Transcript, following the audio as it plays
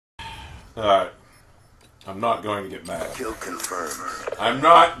Alright. I'm not going to get mad. Kill confirmed. I'm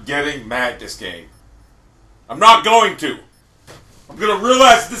not getting mad this game. I'm not going to. I'm going to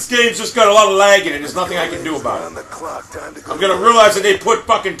realize that this game's just got a lot of lag in it. There's nothing I can do about it. I'm going to realize that they put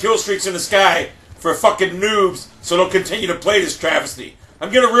fucking kill streaks in the sky for fucking noobs so they'll continue to play this travesty.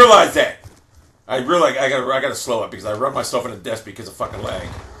 I'm going to realize that. I gotta slow up because I run myself in the desk because of fucking lag.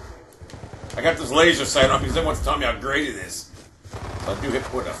 I got this laser sight on because everyone's telling me how great it is. So I do hit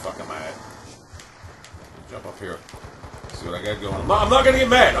put that fucking my head. Jump up here. See what I got going. I'm not gonna get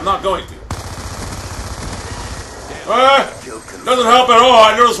mad. I'm not going to. Doesn't help at all.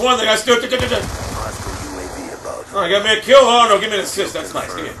 I noticed one thing. I still. Oh, got me a kill. Oh no, give me an assist. That's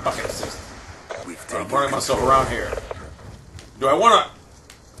nice. Give me a fucking assist. I'm running myself around here. Do I want to?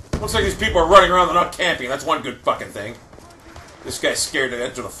 Looks like these people are running around. They're not camping. That's one good fucking thing. This guy's scared to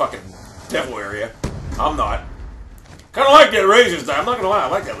enter the fucking devil area. I'm not. Kind of like that laser die. I'm not gonna lie. I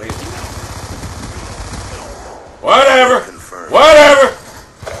like that laser. Whatever. Whatever.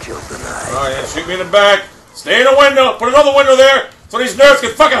 Oh yeah, shoot me in the back. Stay in the window. Put another window there so these nerds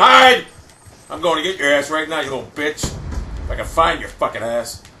can fucking hide. I'm going to get your ass right now, you little bitch. If I can find your fucking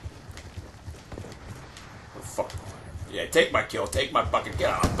ass. Oh, fuck. Yeah, take my kill. Take my fucking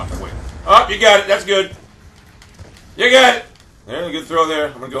kill. Oh, fucking win. Oh, you got it. That's good. You got it. There's a good throw there.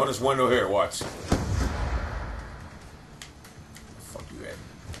 I'm going to go in this window here. Watch. Fuck you, Ed.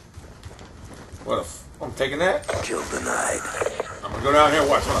 What a I'm taking that. Kill denied. I'm going to go down here.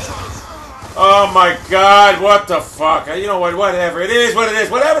 Watch. Oh, my God. What the fuck? You know what? Whatever. It is what it is.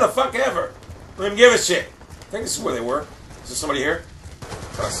 Whatever the fuck ever. Don't even give a shit. I think this is where they were. Is there somebody here?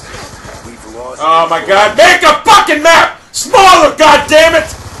 Oh my God! Make a fucking map smaller, goddammit!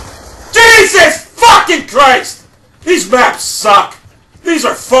 Jesus fucking Christ! These maps suck. These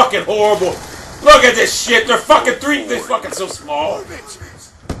are fucking horrible. Look at this shit. They're fucking they're fucking so small.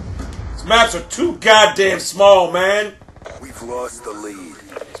 These maps are too goddamn small, man. We've lost the lead.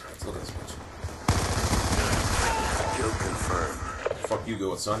 Kill confirmed. Fuck you,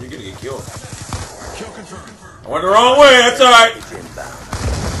 go, son. You're gonna get killed. Kill confirmed. I went the wrong way. That's alright.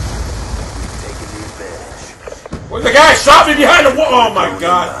 Well, the guy shot me behind the wall. Oh my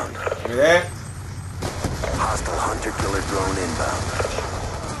God! Look at that. Hostile hunter-killer drone inbound.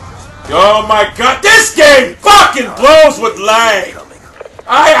 Oh my God! This game fucking blows with lag.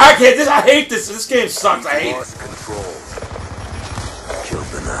 I can't. I hate this. This game sucks. I hate it. Kill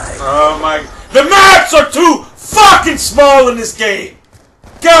denied. Oh my! The maps are too fucking small in this game.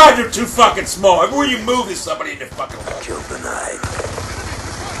 God, they're too fucking small. Everywhere you move, there's somebody in the fucking way. Kill denied.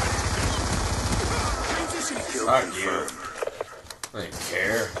 Fuck you. I don't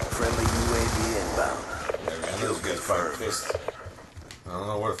care. Friendly UAV inbound. Yeah, man, those guys fire fists. I don't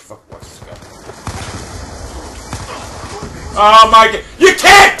know where the fuck was this guy. Oh my God! You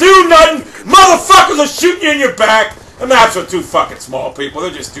can't do nothing. Motherfuckers are shooting you in your back. The maps are too fucking small, people.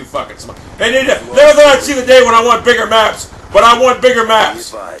 They're just too fucking small. They need to. Never thought I'd see the day when I want bigger maps, but I want bigger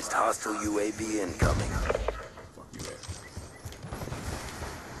maps. Advised, hostile UAV incoming.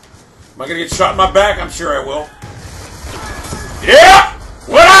 Am I gonna get shot in my back? I'm sure I will. Yeah!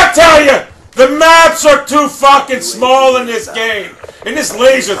 What I tell you? The maps are too fucking small in this game. In this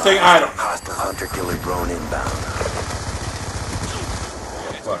laser thing, I don't. Hostile hunter-killer drone inbound.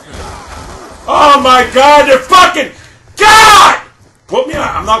 Oh my God! They're fucking God! Put me on.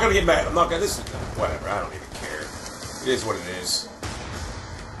 I'm not gonna get mad. I'm not gonna. This is whatever. I don't even care. It is what it is.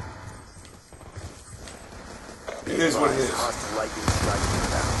 It is what it is.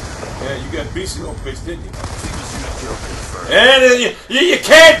 Yeah, you got beastie little bitch, didn't you? And you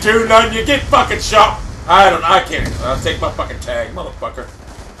can't do nothing. You get fucking shot. I can't. I'll take my fucking tag, motherfucker.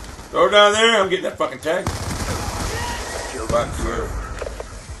 Go down there. I'm getting that fucking tag.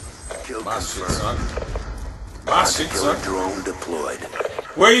 My shit, son. My shit, son. Drone deployed.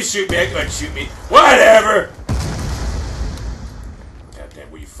 Where you shoot me? I can shoot me. Whatever.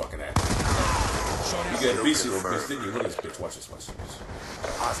 Goddamn, where you fucking at? You got a beastie little bitch, didn't you? Look at this bitch. Watch this. Watch this.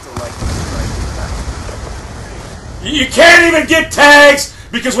 You can't even get tags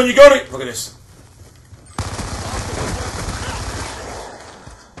because when you go to look at this.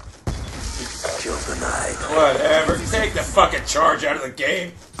 Kill denied. Whatever. Take the fucking charge out of the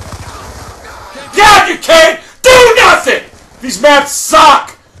game. God, you can't do nothing. These maps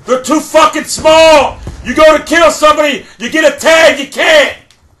suck. They're too fucking small. You go to kill somebody, you get a tag. You can't.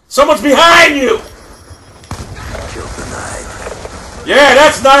 Someone's behind you. Kill denied. Yeah,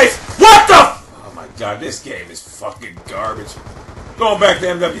 that's nice. What the? Oh my God, this game is fucking garbage. Going back to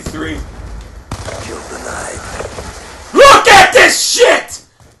MW3. Kill denied. Look at this shit!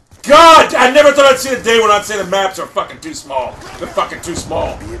 God! I never thought I'd see the day when I'd say the maps are fucking too small. They're fucking too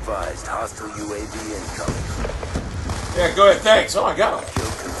small. Be advised, hostile UAV incoming. Yeah, go ahead, thanks. Oh, I got him. Kill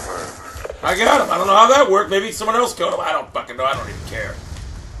confirmed. I got him. I don't know how that worked. Maybe someone else killed him. I don't fucking know. I don't even care.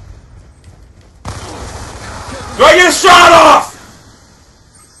 Do I get a shot off?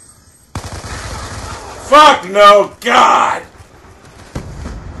 Fuck no, God.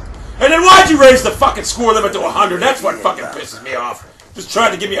 And then why'd you raise the fucking score limit to 100? That's what fucking pisses me off. Just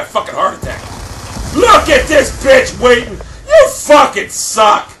trying to give me a fucking heart attack. Look at this bitch waiting. You fucking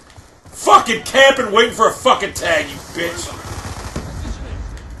suck. Fucking camping waiting for a fucking tag, you bitch.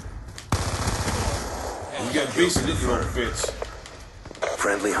 You got beasted, didn't you, little bitch?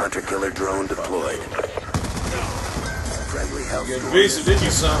 Friendly hunter-killer drone deployed. Friendly health. You got beasted, didn't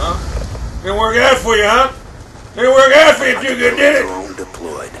you, son, huh? Didn't work out for you, huh? Didn't work out for you too good, did it? Drone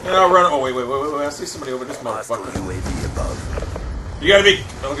deployed. And I'll run. Oh, wait. I see somebody over this Hostile motherfucker. UAV above. You gotta be.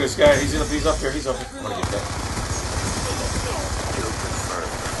 Oh, look at this guy. He's up here. He's up here. I'm gonna get that. Kill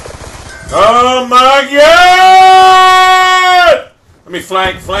confirmed. Oh my God! Let me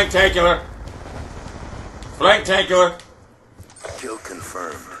flank tankular. Flank tankular. Kill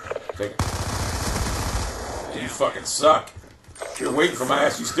confirmed. Take it. You fucking suck. You're waiting for my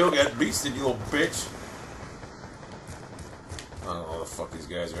ass. You still got beasted, you little bitch. I don't know where the fuck these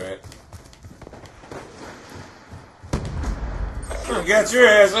guys are at. I got your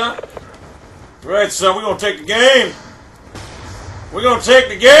ass, huh? Right, son, we're gonna take the game. We're gonna take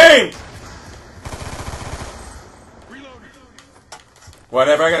the game.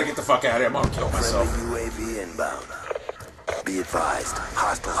 Whatever, I gotta get the fuck out of here. I'm gonna kill myself. Friendly UAV inbound. Be advised,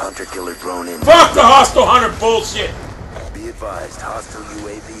 hostile hunter-killer drone inbound. Fuck the hostile hunter bullshit. Be advised, hostile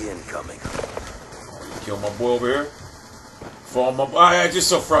UAV incoming. Kill my boy over here. Fall my. I'm just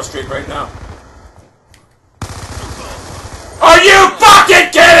so frustrated right now. Are you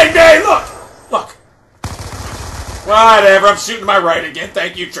fucking kidding me? Look! Whatever, I'm shooting my right again.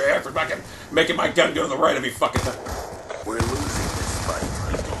 Thank you, Trey, for fucking making my gun go to the right every fucking time. We're losing this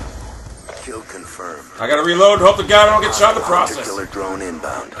fight. Kill confirmed. I gotta reload and hope the guy don't get shot in the process. Killer drone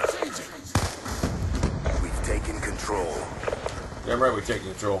inbound. We've taken control. Damn right we're taking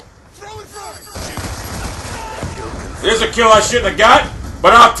control. Kill There's a kill I shouldn't have got,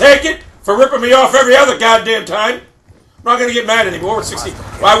 but I'll take it for ripping me off every other goddamn time. I'm not gonna get mad anymore. We're 60.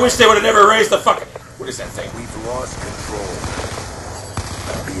 Well, I wish they would have never raised the fucking. What is that thing? We've lost control.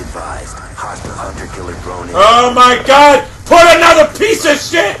 Be advised, hostile hunter-killer drone inbound. Oh my God! Put another piece of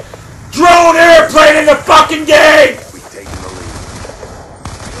shit drone airplane in the fucking game! We've taken the lead.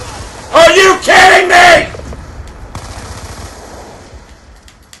 Are you kidding me?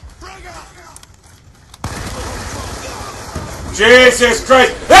 Jesus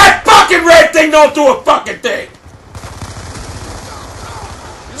Christ! That fucking red thing don't do a fucking thing!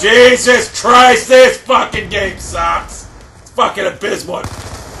 Jesus Christ, this fucking game sucks! It's fucking abysmal. Get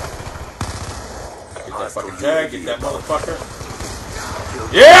that fucking tag, get that motherfucker.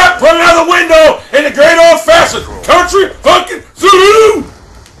 Yeah, put another window in the great old fashioned country fucking saloon!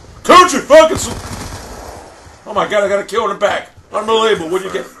 Country fucking saloon! Oh my God, I got a kill in the back. Unbelievable, what'd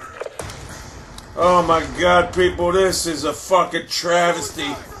you get? Oh my God, people, this is a fucking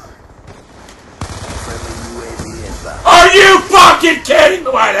travesty. Are you fucking kidding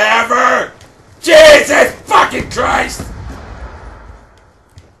me? Whatever! Jesus fucking Christ!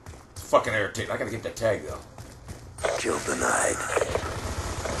 It's fucking irritating. I gotta get that tag though. Kill denied.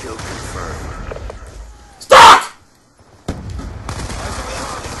 Kill confirmed. Stop!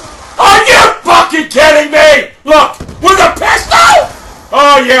 Are you fucking kidding me? Look, with a pistol!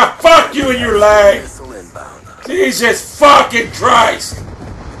 Oh yeah, fuck you and your leg. Missile inbound. Jesus fucking Christ!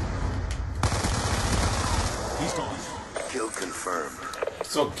 Kill confirmed.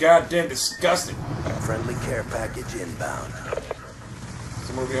 So goddamn disgusting. Friendly care package inbound.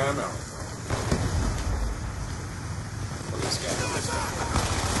 Someone behind now. Look at this guy.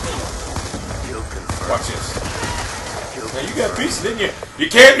 Kill confirmed. Watch this. Kill Now you got pieces, didn't you? You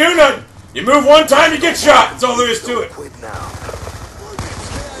can't do nothing. You move one time, you get shot. That's all there is to it. Quit now.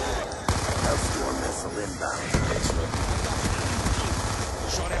 Hellstorm missile inbound.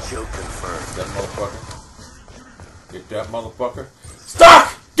 Kill confirmed. That motherfucker. Get that motherfucker.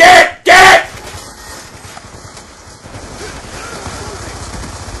 Stop! Get it! Get it!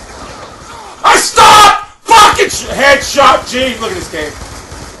 I stopped! Fucking headshot! Jeez, look at this game.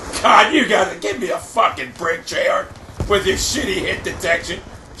 God, you gotta give me a fucking break, JR. With your shitty hit detection.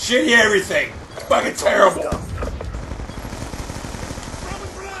 Shitty everything. It's fucking terrible.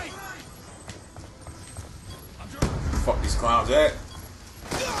 Fuck these clowns at.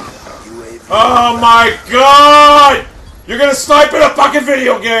 UAV Oh my God! You're gonna snipe in a fucking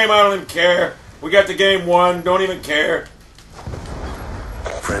video game. I don't even care. We got the game won. Don't even care.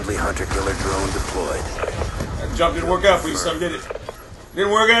 Friendly hunter-killer drone deployed. That jump didn't work out for you, son, did it?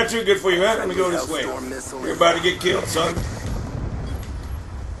 Didn't work out too good for you, huh? Let me go this way. You're about to get killed, son.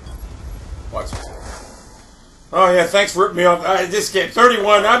 Watch this. Oh yeah, thanks for ripping me off. This game,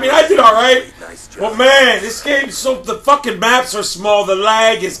 31. I mean, I did all right. But man, this game's so the fucking maps are small. The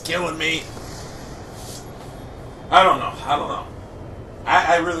lag is killing me. I don't know.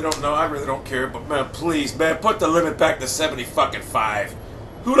 I really don't know. I really don't care. But man, please, man, put the limit back to 70 fucking 5.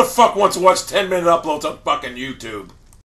 Who the fuck wants to watch 10-minute uploads on fucking YouTube?